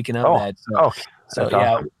 Actually, speaking of that, so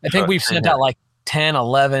yeah, awesome. I think we've sent out like 10,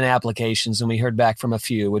 11 applications, and we heard back from a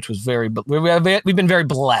few, which was we've been very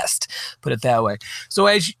blessed, put it that way. So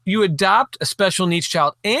as you adopt a special needs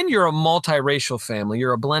child and you're a multiracial family,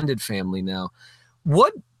 you're a blended family now,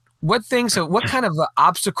 what kind of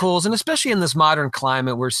obstacles, and especially in this modern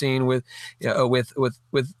climate we're seeing with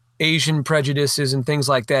Asian prejudices and things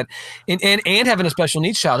like that, and having a special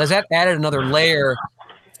needs child, has that added another layer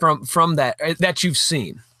from that you've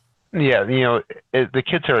seen? Yeah, the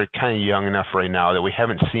kids are kind of young enough right now that we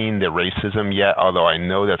haven't seen the racism yet, although I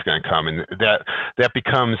know that's going to come. And that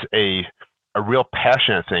becomes a real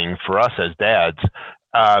passionate thing for us as dads,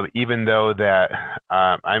 even though that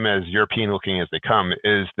I'm as European looking as they come,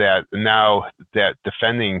 is that now that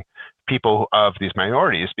defending people of these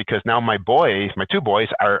minorities, because now my two boys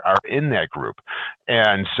are in that group,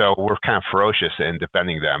 and so we're kind of ferocious in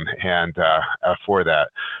defending them and for that.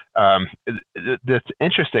 The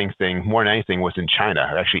interesting thing more than anything was in China.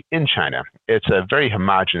 Actually, in China, it's a very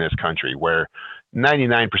homogenous country where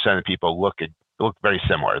 99% of people look very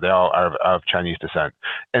similar. They all are of Chinese descent,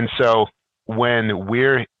 and so when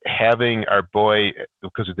we're having our boy,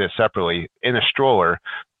 because we did it separately, in a stroller,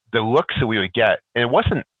 the looks that we would get, and it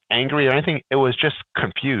wasn't angry or anything, it was just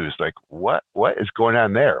confused, like what is going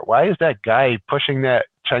on there? Why is that guy pushing that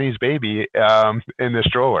Chinese baby in the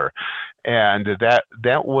stroller? And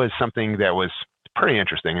that was something that was pretty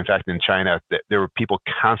interesting. In fact, in China, there were people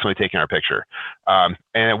constantly taking our picture, and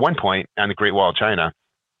at one point on the Great Wall of China,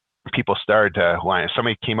 people started to line.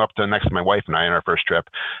 Somebody came up next to my wife and I on our first trip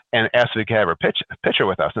and asked if we could have a picture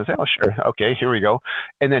with us, and I said, oh sure, okay, here we go.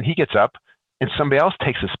 And then he gets up and somebody else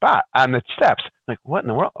takes a spot on the steps. Like, what in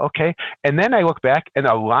the world? Okay. And then I look back and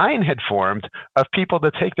a line had formed of people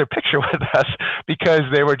to take their picture with us because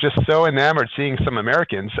they were just so enamored seeing some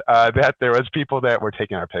Americans that there was people that were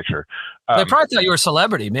taking our picture. They probably thought you were a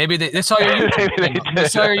celebrity. Maybe they saw your YouTube. They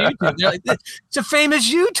saw your YouTube. They're like, it's a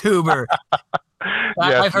famous YouTuber.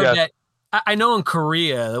 Yes, I've heard that. I know in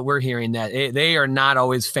Korea, we're hearing that they are not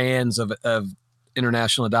always fans of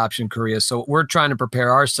international adoption in Korea. So we're trying to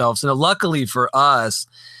prepare ourselves. And luckily for us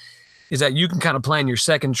is that you can kind of plan your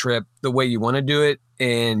second trip the way you want to do it.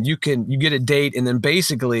 And you get a date, and then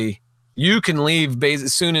basically you can leave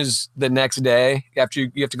as soon as the next day after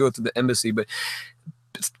you have to go through the embassy. But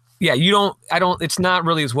yeah, it's not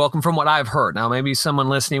really as welcome from what I've heard. Now, maybe someone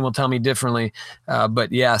listening will tell me differently.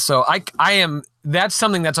 But yeah, so that's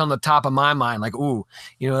something that's on the top of my mind. Like,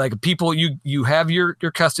 like people, you have your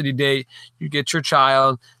custody date, you get your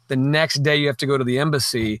child, the next day you have to go to the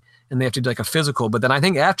embassy and they have to do like a physical. But then I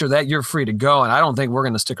think after that, you're free to go. And I don't think we're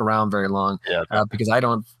going to stick around very long because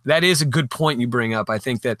that is a good point you bring up. I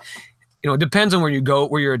think that, it depends on where you go,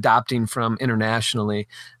 where you're adopting from internationally.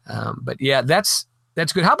 But yeah, that's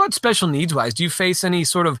good. How about special needs wise? Do you face any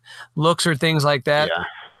sort of looks or things like that? Yeah.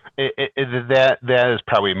 That is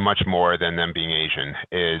probably much more than them being Asian,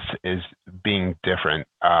 is being different.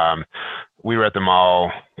 We were at the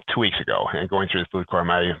mall 2 weeks ago and going through the food court.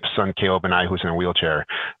 My son Caleb and I, who's in a wheelchair,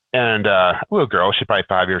 and a little girl, she's probably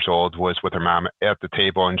 5 years old, was with her mom at the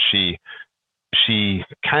table, and she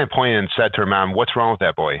kind of pointed and said to her mom, "What's wrong with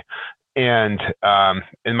that boy?" And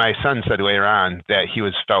my son said later on that he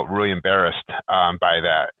felt really embarrassed by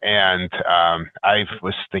that. And I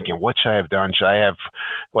was thinking, what should I have done? Should I have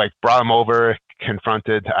brought him over,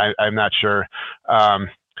 confronted? I'm not sure.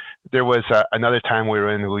 There was another time we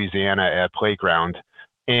were in Louisiana at a playground,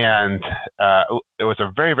 and it was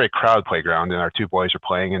a very, very crowded playground, and our two boys were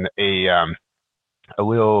playing, and a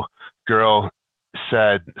little girl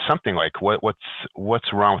said something like,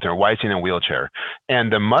 what's wrong with her? Why is he in a wheelchair?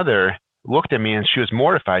 And the mother looked at me and she was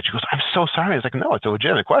mortified. She goes, I'm so sorry. I was like, no, it's a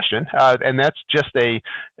legitimate question. And that's just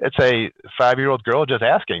it's a 5-year-old girl just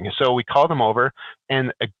asking. So we called them over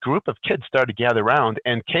and a group of kids started to gather around,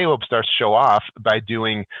 and Caleb starts to show off by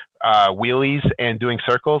doing wheelies and doing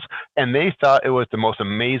circles. And they thought it was the most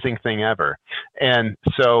amazing thing ever. And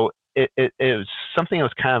so it was something that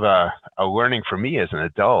was kind of a learning for me as an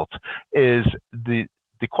adult, is the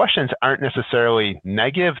questions aren't necessarily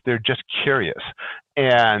negative, they're just curious.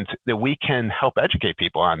 And that we can help educate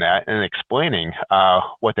people on that and explaining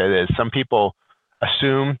what that is. Some people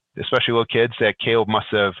assume, especially little kids, that Caleb must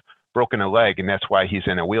have broken a leg and that's why he's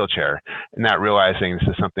in a wheelchair, and not realizing this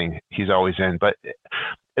is something he's always in. But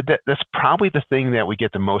that's probably the thing that we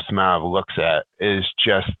get the most amount of looks at, is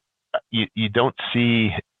just you don't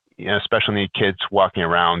see, special need kids walking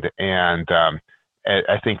around. And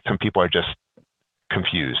I think some people are just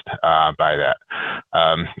confused by that.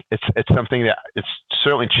 It's something that it's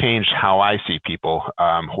certainly changed how I see people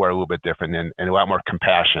who are a little bit different, and a lot more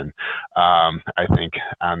compassion, I think,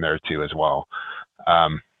 on there too as well.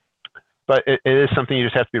 But it is something you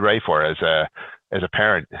just have to be ready for as a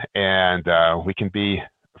parent, and we can be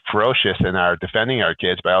ferocious in our defending our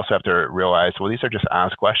kids, but I also have to realize, well, these are just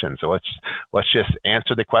honest questions. So let's just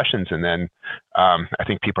answer the questions. And then I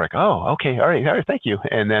think people are like, oh, okay, all right, thank you.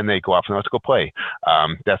 And then they go off and let's go play.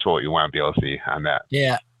 That's what we want to be able to see on that.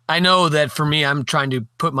 Yeah. I know that for me, I'm trying to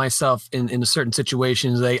put myself in certain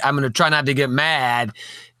situations. Like, I'm going to try not to get mad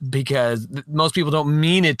because most people don't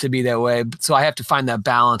mean it to be that way. So I have to find that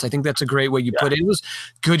balance. I think that's a great way you put it. It was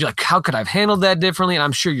good. You're like, how could I have handled that differently? And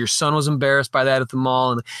I'm sure your son was embarrassed by that at the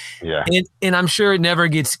mall. And I'm sure it never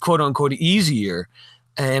gets quote unquote easier.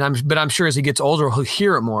 But I'm sure as he gets older, he'll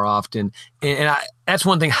hear it more often. And that's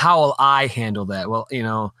one thing. How will I handle that? Well,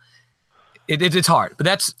 it's hard,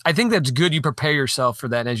 but I think that's good. You prepare yourself for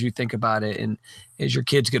that as you think about it. And as your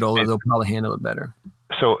kids get older, they'll probably handle it better.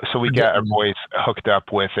 So we got our boys hooked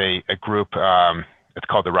up with a group. It's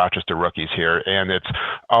called the Rochester Rookies here. And it's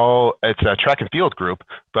a track and field group,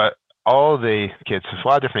 but all the kids, a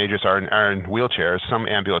lot of different ages, are in wheelchairs, some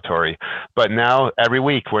ambulatory, but now every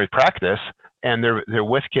week we practice, and they're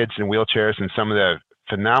with kids in wheelchairs, and some of the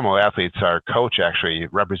phenomenal athletes. Our coach actually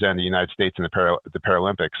represented the United States in the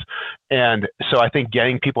Paralympics. And so I think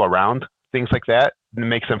getting people around things like that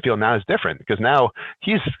makes them feel not as different, because now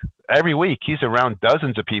every week he's around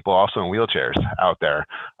dozens of people also in wheelchairs out there.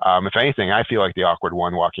 If anything, I feel like the awkward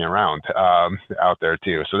one walking around out there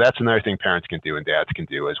too. So that's another thing parents can do and dads can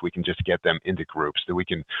do, is we can just get them into groups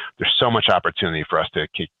that there's so much opportunity for us to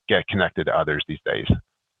get connected to others these days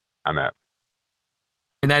on that.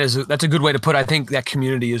 And that's a good way to put it. I think that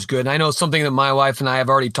community is good. And I know something that my wife and I have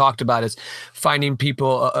already talked about is finding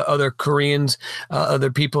people, other Koreans,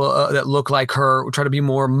 other people that look like her. We try to be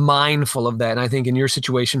more mindful of that. And I think in your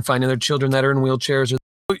situation, find other children that are in wheelchairs.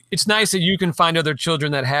 It's nice that you can find other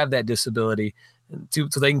children that have that disability,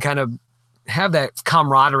 so they can kind of have that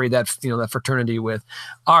camaraderie, that fraternity with.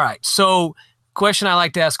 All right. So, question I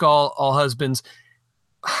like to ask all husbands.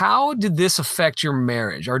 How did this affect your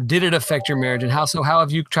marriage, or did it affect your marriage, and how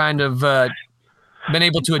have you kind of been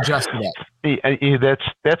able to adjust to that?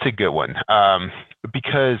 That's a good one,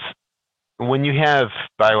 because when you have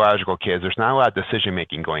biological kids, there's not a lot of decision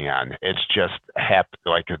making going on. It's just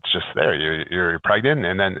it's just there. You're pregnant,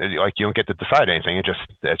 and then you don't get to decide anything.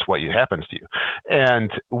 It's what happens to you.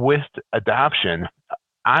 And with adoption,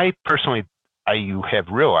 I have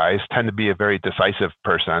realized tend to be a very decisive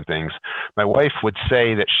person on things. My wife would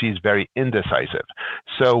say that she's very indecisive.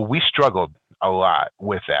 So we struggled a lot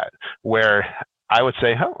with that, where I would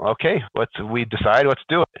say, oh, okay, we decide, let's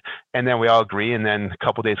do it. And then we all agree. And then a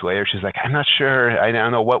couple of days later, she's like, I'm not sure. I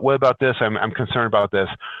don't know. What about this? I'm concerned about this.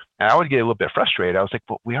 And I would get a little bit frustrated. I was like,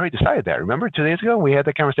 well, we already decided that. Remember 2 days ago, we had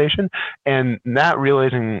that conversation? And not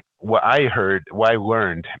realizing what I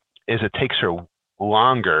learned is it takes her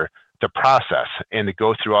longer to process and to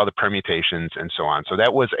go through all the permutations and so on. So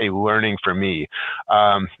that was a learning for me,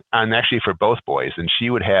 and actually for both boys. And she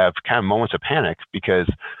would have kind of moments of panic, because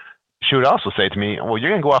she would also say to me, well, you're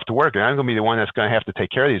going to go off to work and I'm going to be the one that's going to have to take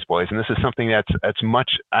care of these boys. And this is something that's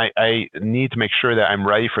much, I need to make sure that I'm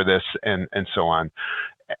ready for this, and so on.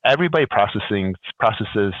 Everybody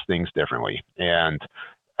processes things differently. And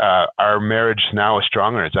our marriage now is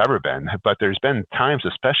stronger than it's ever been, but there's been times,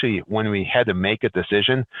 especially when we had to make a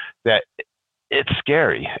decision, that it's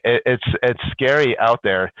scary. It's scary out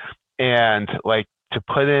there, and to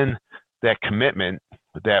put in that commitment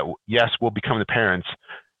that yes, we'll become the parents,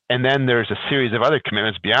 And then there's a series of other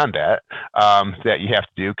commitments beyond that that you have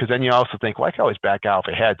to do, because then you also think, well, I could always back out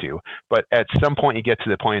if I had to. But at some point, you get to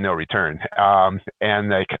the point of no return. And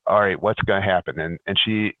like, all right, what's going to happen? And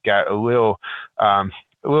she got a little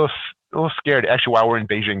scared, actually, while we're in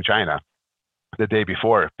Beijing, China, the day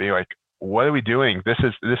before, being like, what are we doing? This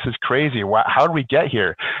is crazy. How did we get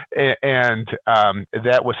here? And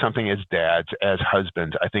that was something, as dads, as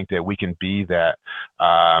husbands, I think that we can be that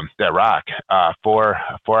rock for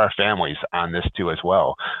our families on this too as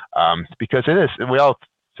well, because it is. We all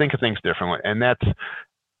think of things differently, and that's,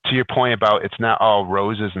 to your point about it's not all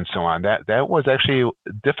roses and so on. That was actually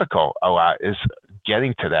difficult. A lot is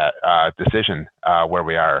getting to that decision where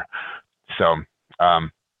we are. So.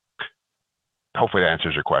 Hopefully that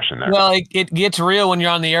answers your question there. Well, it gets real when you're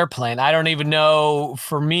on the airplane. I don't even know,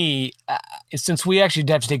 for me, since we actually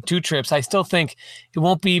have to take 2 trips, I still think it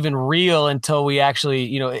won't be even real until we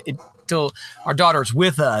actually, until our daughter's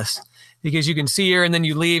with us, because you can see her and then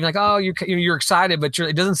you leave like, oh, you're excited, but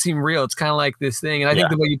it doesn't seem real. It's kind of like this thing. And I think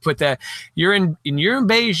the way you put that, you're in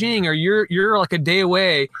Beijing, or you're like a day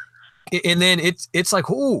away, and then it's like,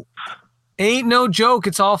 ooh, ain't no joke.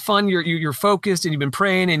 It's all fun. You're focused and you've been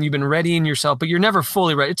praying and you've been readying yourself, but you're never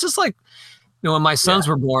fully ready. It's just like, when my sons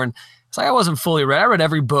were born, it's like I wasn't fully ready. I read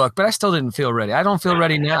every book, but I still didn't feel ready. I don't feel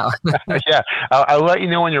ready now. Yeah. I'll let you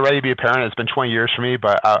know when you're ready to be a parent. It's been 20 years for me,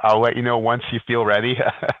 but I'll let you know once you feel ready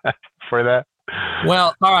for that.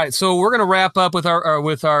 Well, all right. So we're going to wrap up with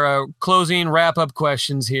our closing wrap-up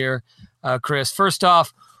questions here, Chris. First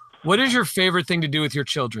off, what is your favorite thing to do with your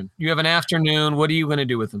children? You have an afternoon. What are you going to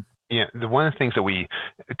do with them? Yeah, one of the things that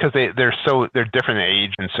because they're different in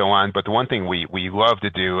age and so on, but the one thing we love to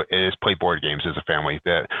do is play board games as a family.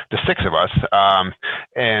 The 6 of us,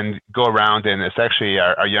 and go around, and it's actually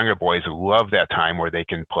our younger boys love that time where they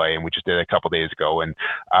can play, and we just did it a couple days ago, and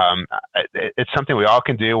it's something we all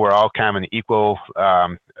can do. We're all kind of an equal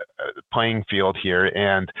playing field here,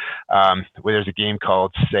 and there's a game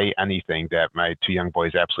called Say Anything that my 2 young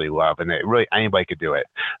boys absolutely love, and really anybody could do it.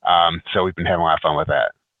 So we've been having a lot of fun with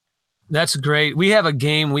that. That's great. We have a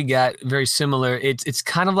game we got very similar. It's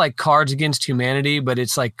kind of like Cards Against Humanity, but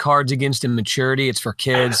it's like Cards Against Immaturity. It's for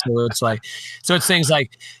kids. So it's things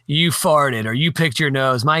like you farted or you picked your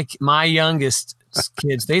nose. My youngest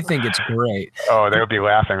kids, they think it's great. Oh, they'll be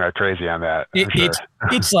laughing like crazy on that.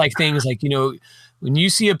 It's like things like, when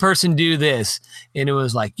you see a person do this, and it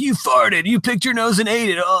was like, you farted, you picked your nose and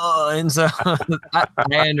ate it. Oh, and so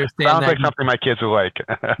I understand. Sounds like something my kids would like.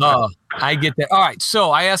 Oh, I get that. All right.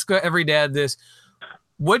 So I ask every dad this.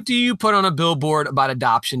 What do you put on a billboard about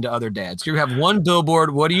adoption to other dads? You have one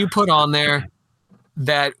billboard. What do you put on there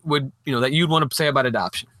that would, that you'd want to say about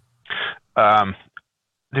adoption?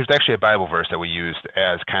 There's actually a Bible verse that we used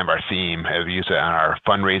as kind of our theme. We use it on our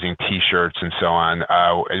fundraising T-shirts and so on.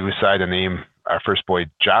 We decided to name our first boy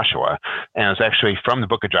Joshua, and it's actually from the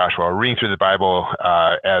book of Joshua. We're reading through the Bible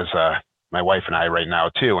as my wife and I right now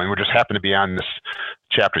too, and we just happened to be on this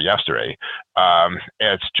chapter yesterday.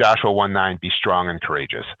 It's Joshua 1:9, be strong and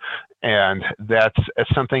courageous, and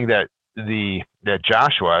it's something that that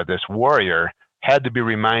Joshua, this warrior, had to be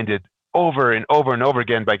reminded over and over and over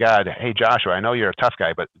again by God. Hey Joshua, I know you're a tough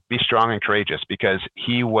guy, but be strong and courageous, because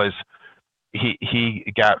he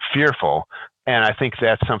got fearful. And I think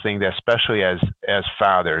that's something that, especially as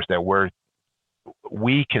fathers, that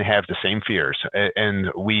we can have the same fears,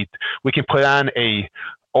 and we can put on a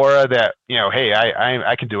aura that, hey,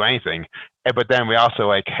 I can do anything, but then we also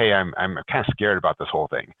like, hey, I'm kind of scared about this whole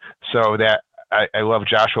thing. So that I love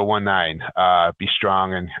Joshua 1:9, be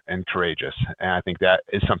strong and courageous, and I think that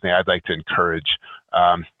is something I'd like to encourage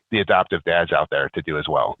the adoptive dads out there to do as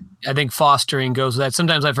well. I think fostering goes with that.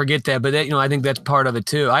 Sometimes I forget that, but I think that's part of it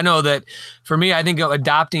too. I know that for me, I think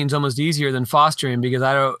adopting is almost easier than fostering, because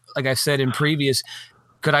I don't, like I said in previous,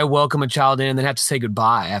 could I welcome a child in and then have to say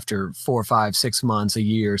goodbye after 4, 5, 6 months, a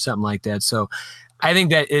year, something like that. So I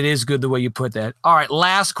think that it is good the way you put that. All right.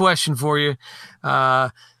 Last question for you.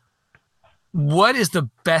 What is the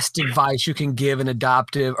best advice you can give an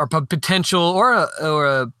adoptive or potential or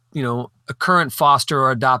a current foster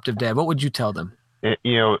or adoptive dad? What would you tell them?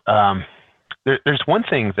 There's one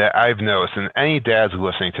thing that I've noticed, and any dads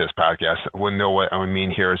listening to this podcast would know what I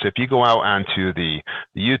mean here, is if you go out onto the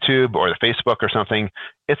YouTube or the Facebook or something,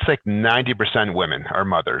 it's like 90% women or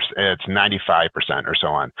mothers. It's 95% or so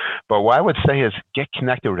on. But what I would say is get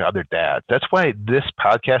connected with other dads. That's why this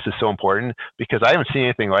podcast is so important, because I haven't seen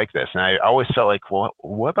anything like this. And I always felt like, well,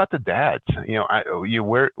 what about the dads?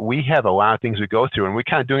 We have a lot of things we go through, and we're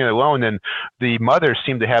kind of doing it alone. And the mothers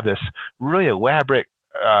seem to have this really elaborate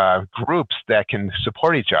groups that can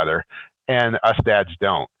support each other. and us dads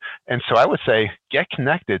don't. And so I would say, get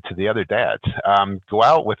connected to the other dads. Go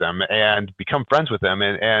out with them and become friends with them,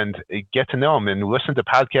 and get to know them, and listen to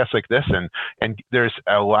podcasts like this. And there's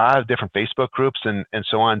a lot of different Facebook groups and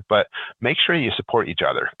so on, but make sure you support each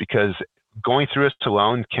other, because going through this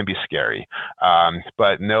alone can be scary.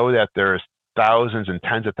 But know that there's thousands and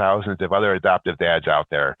tens of thousands of other adoptive dads out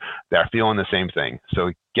there that are feeling the same thing.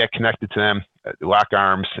 So get connected to them, lock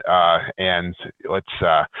arms, and let's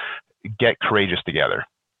get courageous together.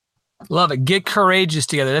 Love it. Get courageous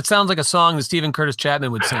together. That sounds like a song that Stephen Curtis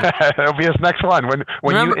Chapman would sing. That'll be his next one.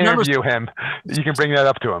 When you interview him, you can bring that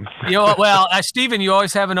up to him. Well, Stephen, you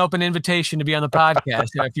always have an open invitation to be on the podcast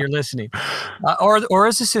if you're listening, or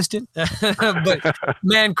as assistant. But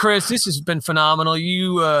man, Chris, this has been phenomenal.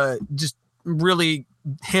 You just really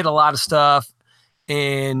hit a lot of stuff.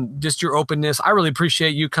 And just your openness. I really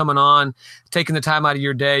appreciate you coming on, taking the time out of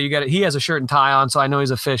your day. He has a shirt and tie on, so I know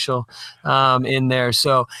he's official in there.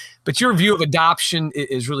 So, but your view of adoption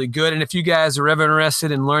is really good. And if you guys are ever interested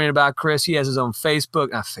in learning about Chris, he has his own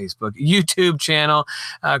YouTube channel,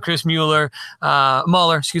 Chris Muller,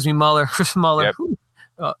 Chris Muller. Yep.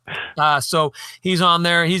 So he's on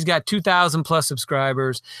there. He's got 2,000 plus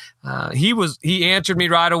subscribers. He answered me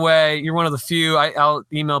right away. You're one of the few. I'll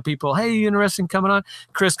email people, hey, you interested in coming on?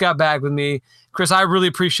 Chris got back with me. Chris, I really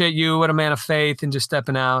appreciate you. What a man of faith and just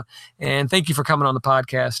stepping out. And thank you for coming on the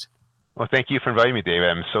podcast. Well, thank you for inviting me, David.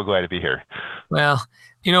 I'm so glad to be here. Well,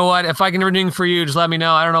 you know what? If I can do anything for you, just let me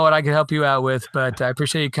know. I don't know what I can help you out with, but I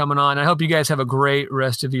appreciate you coming on. I hope you guys have a great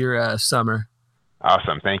rest of your summer.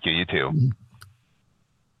 Awesome. Thank you. You too.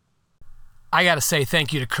 I got to say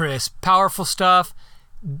thank you to Chris. Powerful stuff,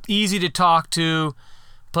 easy to talk to.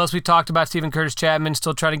 Plus, we talked about Stephen Curtis Chapman,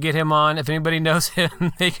 still trying to get him on. If anybody knows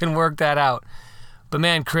him, they can work that out. But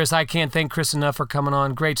man, Chris, I can't thank Chris enough for coming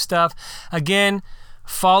on. Great stuff. Again,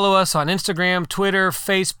 follow us on Instagram, Twitter,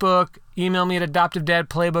 Facebook. Email me at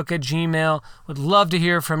adoptivedadplaybook@gmail.com. Would love to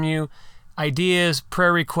hear from you. Ideas,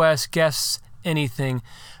 prayer requests, guests, anything.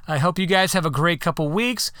 I hope you guys have a great couple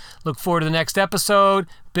weeks. Look forward to the next episode.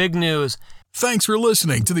 Big news. Thanks for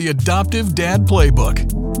listening to the Adoptive Dad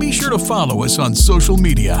Playbook. Be sure to follow us on social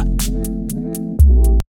media.